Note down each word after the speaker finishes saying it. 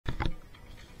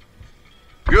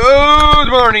Good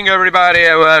morning, everybody,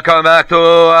 and welcome back to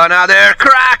another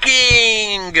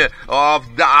cracking of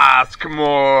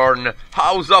DUSKMOURN,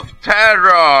 House of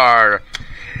Terror.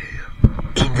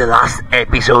 In the last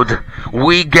episode,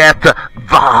 we get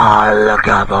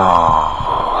Vagabond.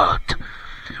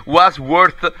 Was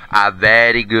worth a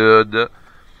very good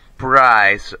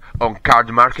price on card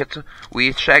market.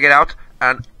 We checked it out,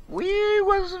 and we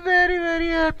was very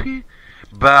happy.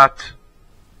 But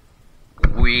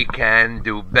we can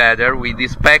do better with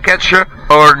this package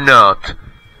or not.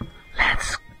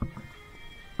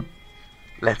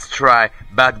 Let's try.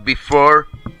 But before,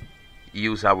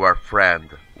 use our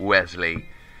friend Wesley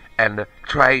and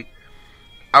try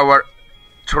our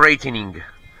threatening.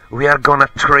 We are gonna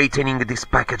threatening this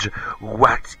package.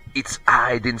 What it's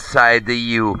hide inside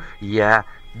you? Yeah,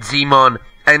 Demon,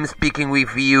 I'm speaking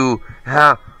with you.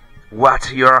 Huh?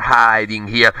 What you're hiding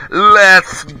here?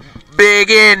 Let's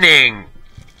beginning.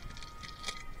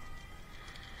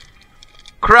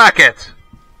 Crack it!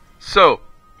 So,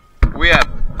 we have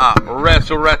a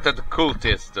resurrected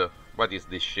cultist. What is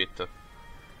this shit?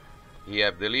 You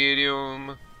have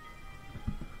delirium.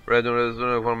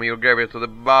 Return from your graveyard to the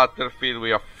battlefield. We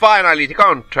have finally the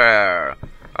counter.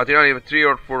 At the end of 3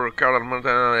 or 4 cards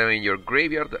in your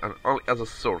graveyard and only as a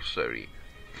sorcery.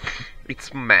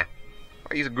 It's meh.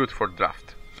 It's good for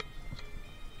draft.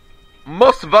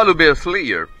 Most valuable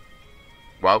slayer.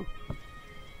 Wow.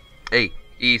 Hey,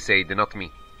 he said, not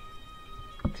me.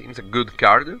 Seems a good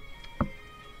card.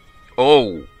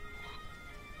 Oh.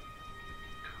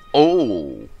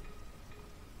 Oh.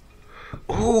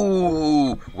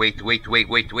 Oh. Wait.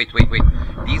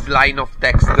 This line of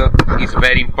text is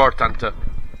very important.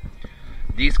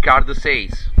 This card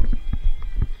says,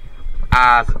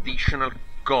 as additional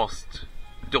cost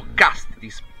to cast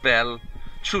this spell,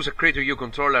 choose a creature you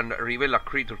control and reveal a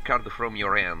creature card from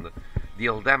your hand.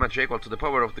 Deal damage equal to the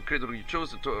power of the creature you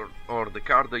chose or the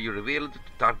card you revealed to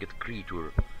target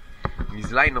creature.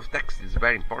 This line of text is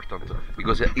very important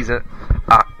because it is a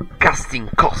casting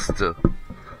cost.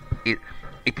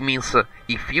 It means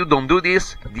if you don't do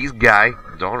this guy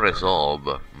don't resolve.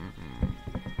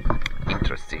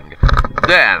 Interesting.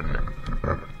 Then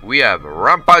we have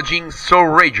Rampaging Soul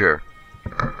Rager.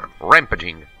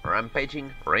 Rampaging.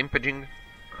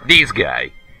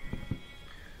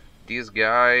 This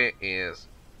guy is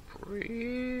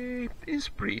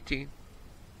pretty.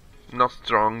 Not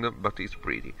strong, but he's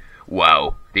pretty.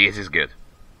 Wow, this is good.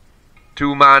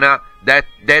 2 mana, that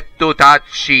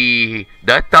touch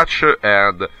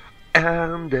and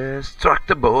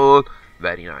indestructible.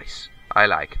 Very nice. I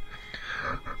like.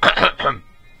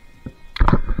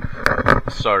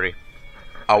 Sorry.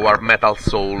 Our metal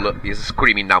soul is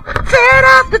screaming now. Fear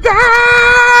of the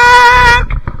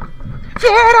dark!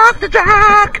 Fear of the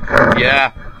dark!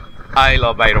 Yeah, I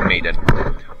love Iron Maiden.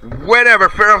 Whenever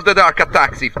Fear of the Dark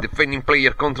attacks, if defending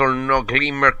player control no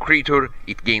glimmer creature,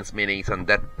 it gains menace and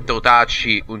that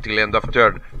Totachi until end of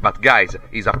turn. But guys,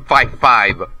 it's a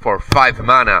 5/5 for 5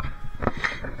 mana.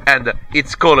 And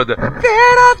it's called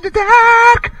Fear of the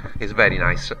Dark! It's very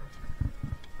nice.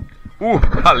 Ooh,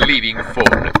 a living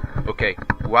phone. Okay,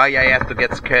 why I have to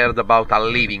get scared about a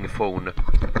living phone?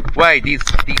 Why this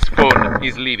phone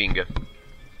is living?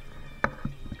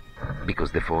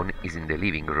 Because the phone is in the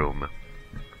living room.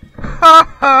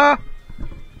 Ha.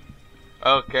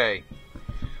 Okay.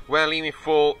 When living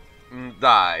phone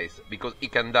dies, because he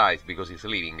can die because he's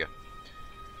living.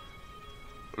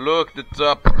 Look the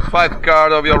top 5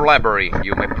 card of your library.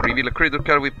 You may reveal a creature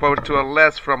card with power 2 or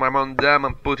less from among them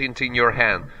and put it in your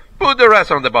hand. Put the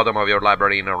rest on the bottom of your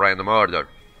library in a random order.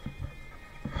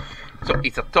 So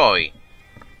it's a toy.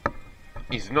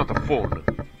 It's not a phone.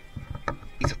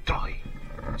 It's a toy.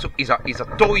 So it's a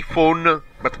toy phone,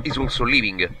 but it's also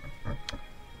living.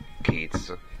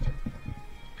 Kids.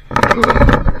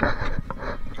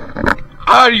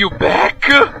 Are you back?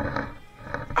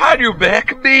 Are you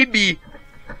back, baby?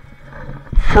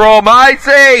 From Ice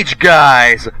Age,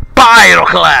 guys!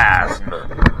 Pyroclasm!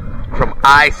 From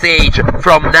Ice Age,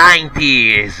 from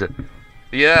 90s!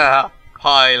 Yeah,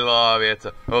 I love it.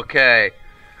 Okay.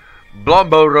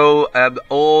 Blomborough and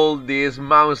all these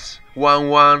mouse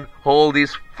 1/1, all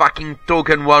this fucking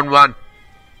token 1/1.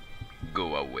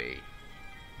 Go away.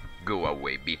 Go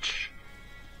away, bitch.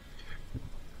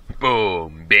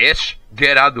 Boom, bitch.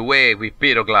 Get out of the way with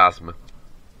Pyroclasm.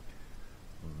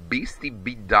 Beastie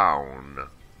Beat Down.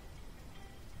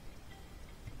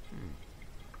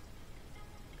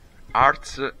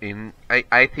 Arts in...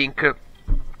 I think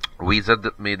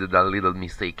Wizard made a little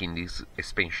mistake in this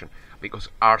expansion, because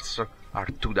arts are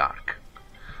too dark.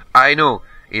 I know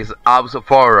is House of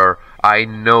Horror, I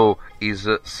know is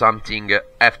something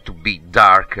have to be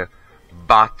dark,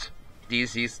 but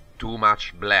this is too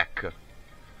much black.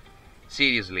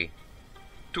 Seriously,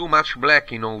 too much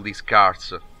black in all these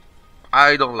cards.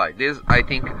 I don't like this. I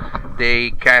think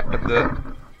they kept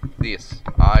this.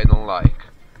 I don't like.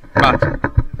 But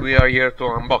we are here to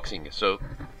unboxing, so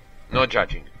no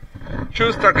judging.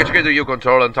 Choose target creature you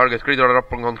control and target creature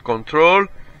opponent control.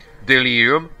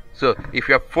 Delirium. So if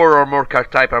you have 4 or more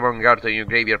card type among cards in your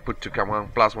graveyard, put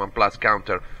 1/1/1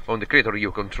 counter on the creature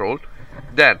you control.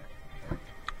 Then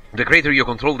the creature you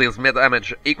control deals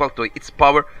damage equal to its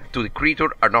power to the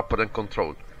creature and opponent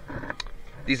control.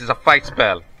 This is a fight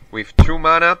spell with 2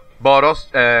 mana, Boros,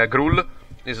 Gruul.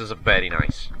 This is very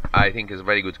nice. I think it's a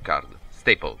very good card.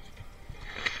 Staple.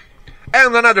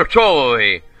 And another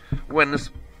toy! When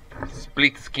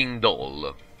Split Skin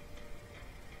Doll.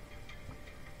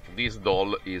 This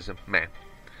doll is meh.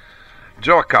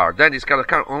 Draw a card, then discard a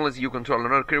card unless you control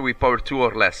another creature with power 2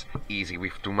 or less. Easy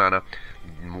with 2 mana.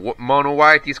 Mono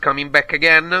white is coming back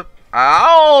again.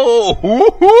 Oh!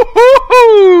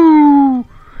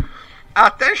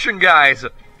 Attention, guys!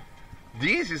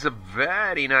 This is a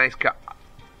very nice card.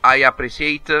 I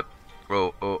appreciate.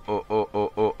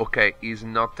 Okay, is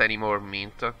not anymore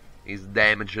mint. Is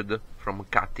damaged from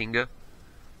cutting.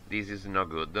 This is not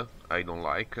good. I don't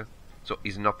like. So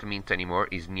is not mint anymore.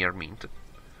 Is near mint.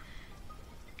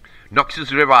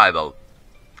 Noxus Revival.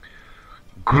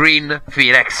 Green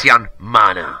Phyrexian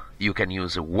mana. You can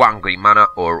use 1 green mana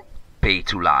or pay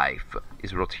to life.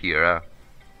 Is wrote here.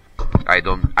 I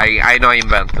know I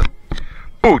invented.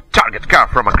 Put target card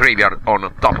from a graveyard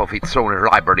on top of its own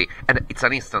library, and it's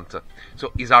an instant.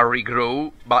 So it's a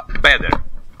regrow, but better.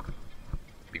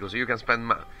 Because you can spend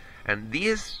mana. And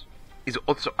this is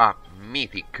also a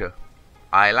mythic.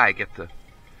 I like it.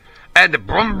 And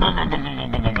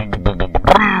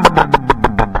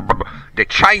the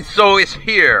chainsaw is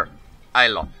here. I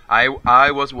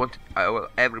will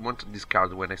ever wanted this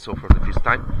card when I saw for the first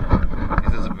time.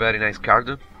 This is a very nice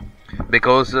card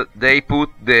because they put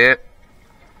the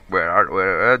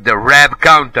the rev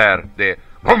counter, the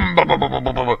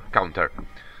counter.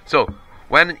 So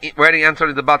when it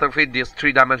enters the battlefield, deals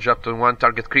 3 damage up to 1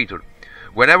 target creature.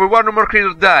 Whenever 1 or more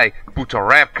creatures die, put a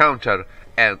rev counter,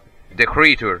 and the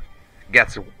creature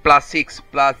gets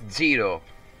 +6/+0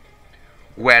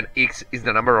 when X is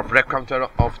the number of rev counter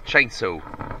of chainsaw.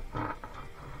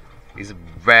 It's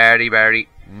very, very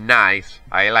nice.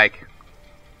 I like.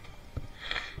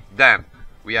 Then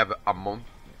we have a month.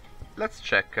 Let's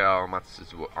check how much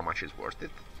is worth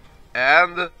it.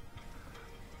 And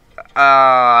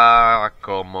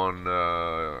common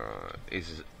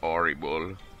is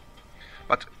horrible,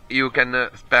 but you can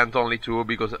spend only 2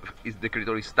 because the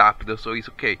creature is tapped, so it's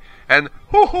okay. And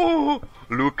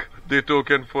look, the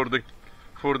token for the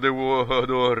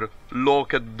door,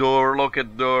 locked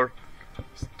door,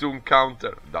 stun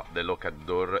counter. The locked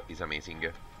door is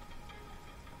amazing.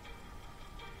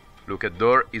 Locked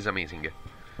door is amazing.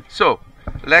 So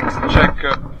let's check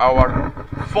our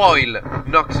foil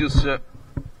Noxus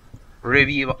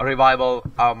Revival,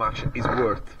 how much is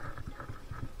worth.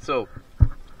 So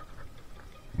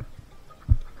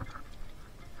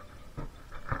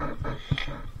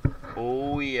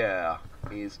oh yeah,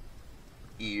 is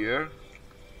here,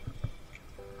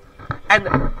 and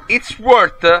it's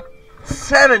worth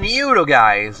 €7,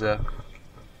 guys.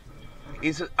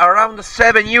 It's around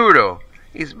 €7.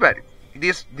 It's very.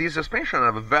 This expansion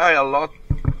have a lot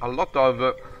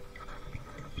of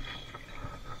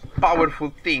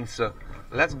powerful things.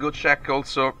 Let's go check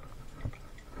also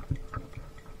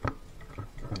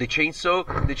the chainsaw.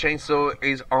 The chainsaw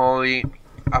is only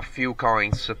a few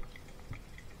coins,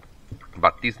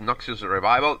 but this Noxus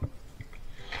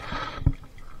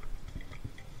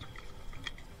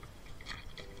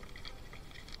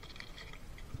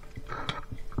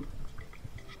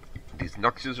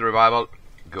Revival,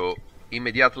 go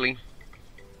immediately.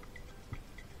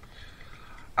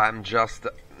 I'm just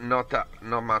not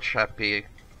much happy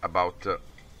about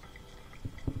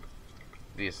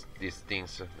these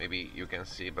things. Maybe you can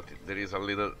see, but there is a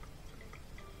little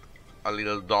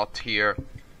dot here,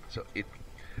 so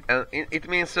it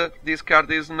means this card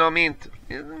is no mint.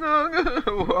 No,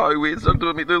 why Wizard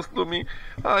do me this to me?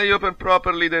 I opened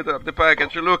properly the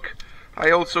package. Look,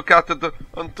 I also cut it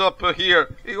on top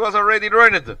here. It was already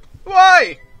ruined.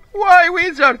 Why? Why,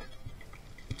 Wizard?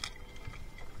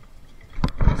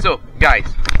 So, guys,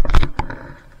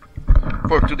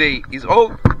 for today is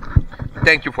all.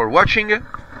 Thank you for watching.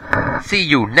 See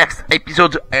you next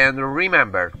episode, and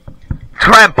remember,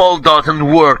 trample doesn't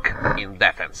work in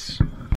defense.